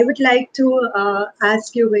thing I would like to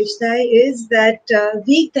ask you, Vahishtai, is that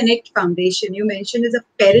We Connect Foundation, you mentioned, is a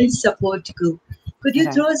parent support group. Could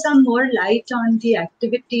you throw some more light on the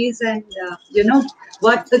activities and,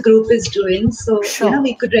 what the group is doing? So,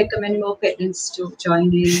 we could recommend more parents to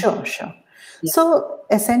join in. Sure. Yeah. So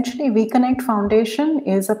essentially, We Connect Foundation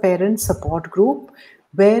is a parent support group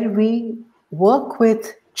where we work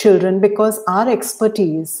with children, because our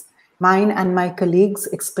expertise, mine and my colleagues'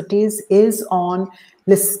 expertise, is on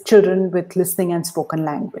children with listening and spoken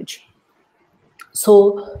language.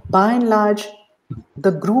 So by and large,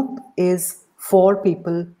 the group is for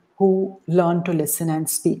people who learn to listen and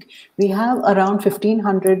speak. We have around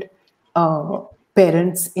 1,500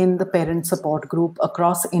 parents in the parent support group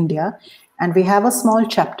across India, and we have a small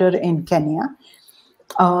chapter in Kenya.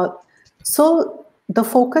 So the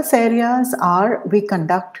focus areas are, we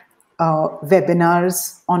conduct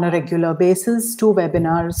webinars on a regular basis. 2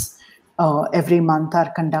 webinars every month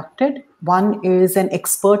are conducted. One is an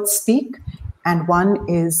expert speak, and one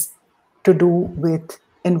is to do with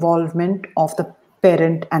involvement of the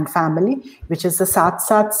parent and family, which is the Sat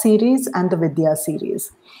Sat series and the Vidya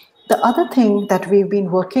series. The other thing that we've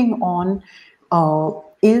been working on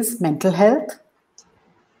is mental health.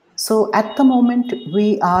 So at the moment,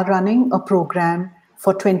 we are running a program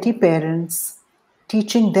for 20 parents,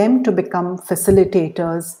 teaching them to become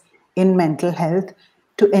facilitators in mental health,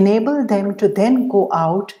 to enable them to then go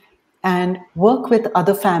out and work with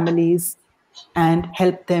other families and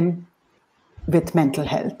help them with mental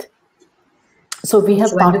health. So we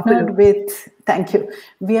have partnered with, thank you,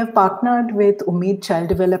 we have partnered with Umeed Child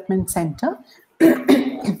Development Center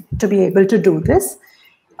to be able to do this.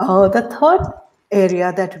 The third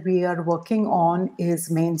area that we are working on is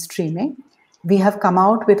mainstreaming. We have come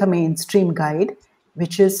out with a mainstream guide,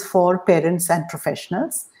 which is for parents and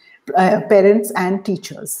professionals, parents and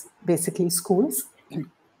teachers, basically schools.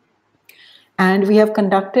 And we have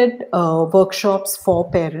conducted workshops for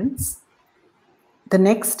parents. The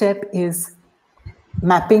next step is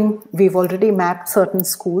mapping. We've already mapped certain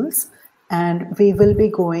schools, and we will be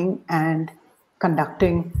going and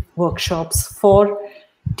conducting workshops for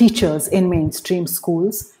teachers in mainstream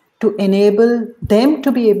schools to enable them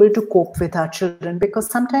to be able to cope with our children. Because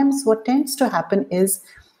sometimes what tends to happen is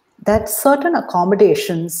that certain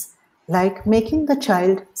accommodations, like making the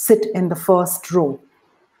child sit in the first row,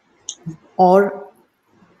 or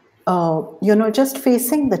just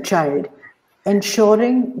facing the child,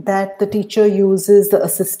 ensuring that the teacher uses the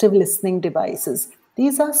assistive listening devices.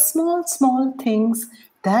 These are small things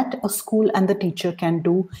that a school and the teacher can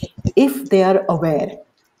do if they are aware,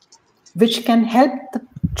 which can help the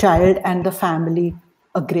child and the family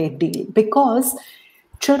a great deal. Because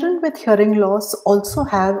children with hearing loss also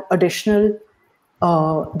have additional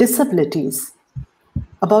disabilities.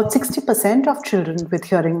 About 60% of children with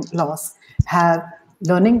hearing loss have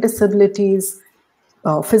learning disabilities,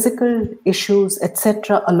 physical issues,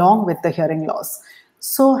 etc., along with the hearing loss.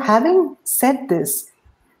 So having said this,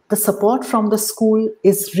 the support from the school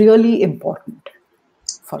is really important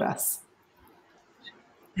for us.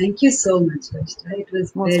 Thank you so much, Vahishtai. It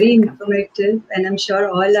was very informative, and I'm sure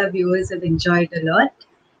all our viewers have enjoyed a lot.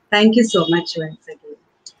 Thank you so much once again.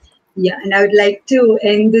 Yeah, and I would like to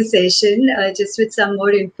end the session just with some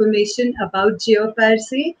more information about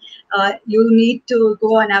Geoparcy. You need to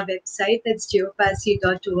go on our website, that's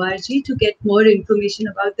geoparcy.org, to get more information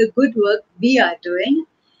about the good work we are doing.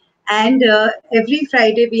 And every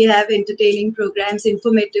Friday we have entertaining programs,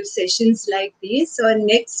 informative sessions like these. So our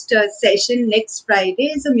next session, next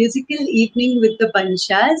Friday, is a musical evening with the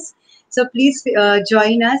Banshas. So please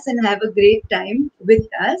join us and have a great time with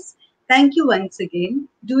us. Thank you once again.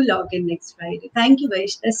 Do log in next Friday. Thank you,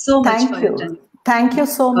 Vahishtai, so much for your time. Thank you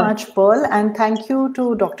so much, Pearl. And thank you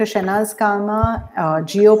to Dr. Shenaz Kama,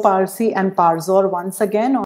 Geoparcy and Parzor once again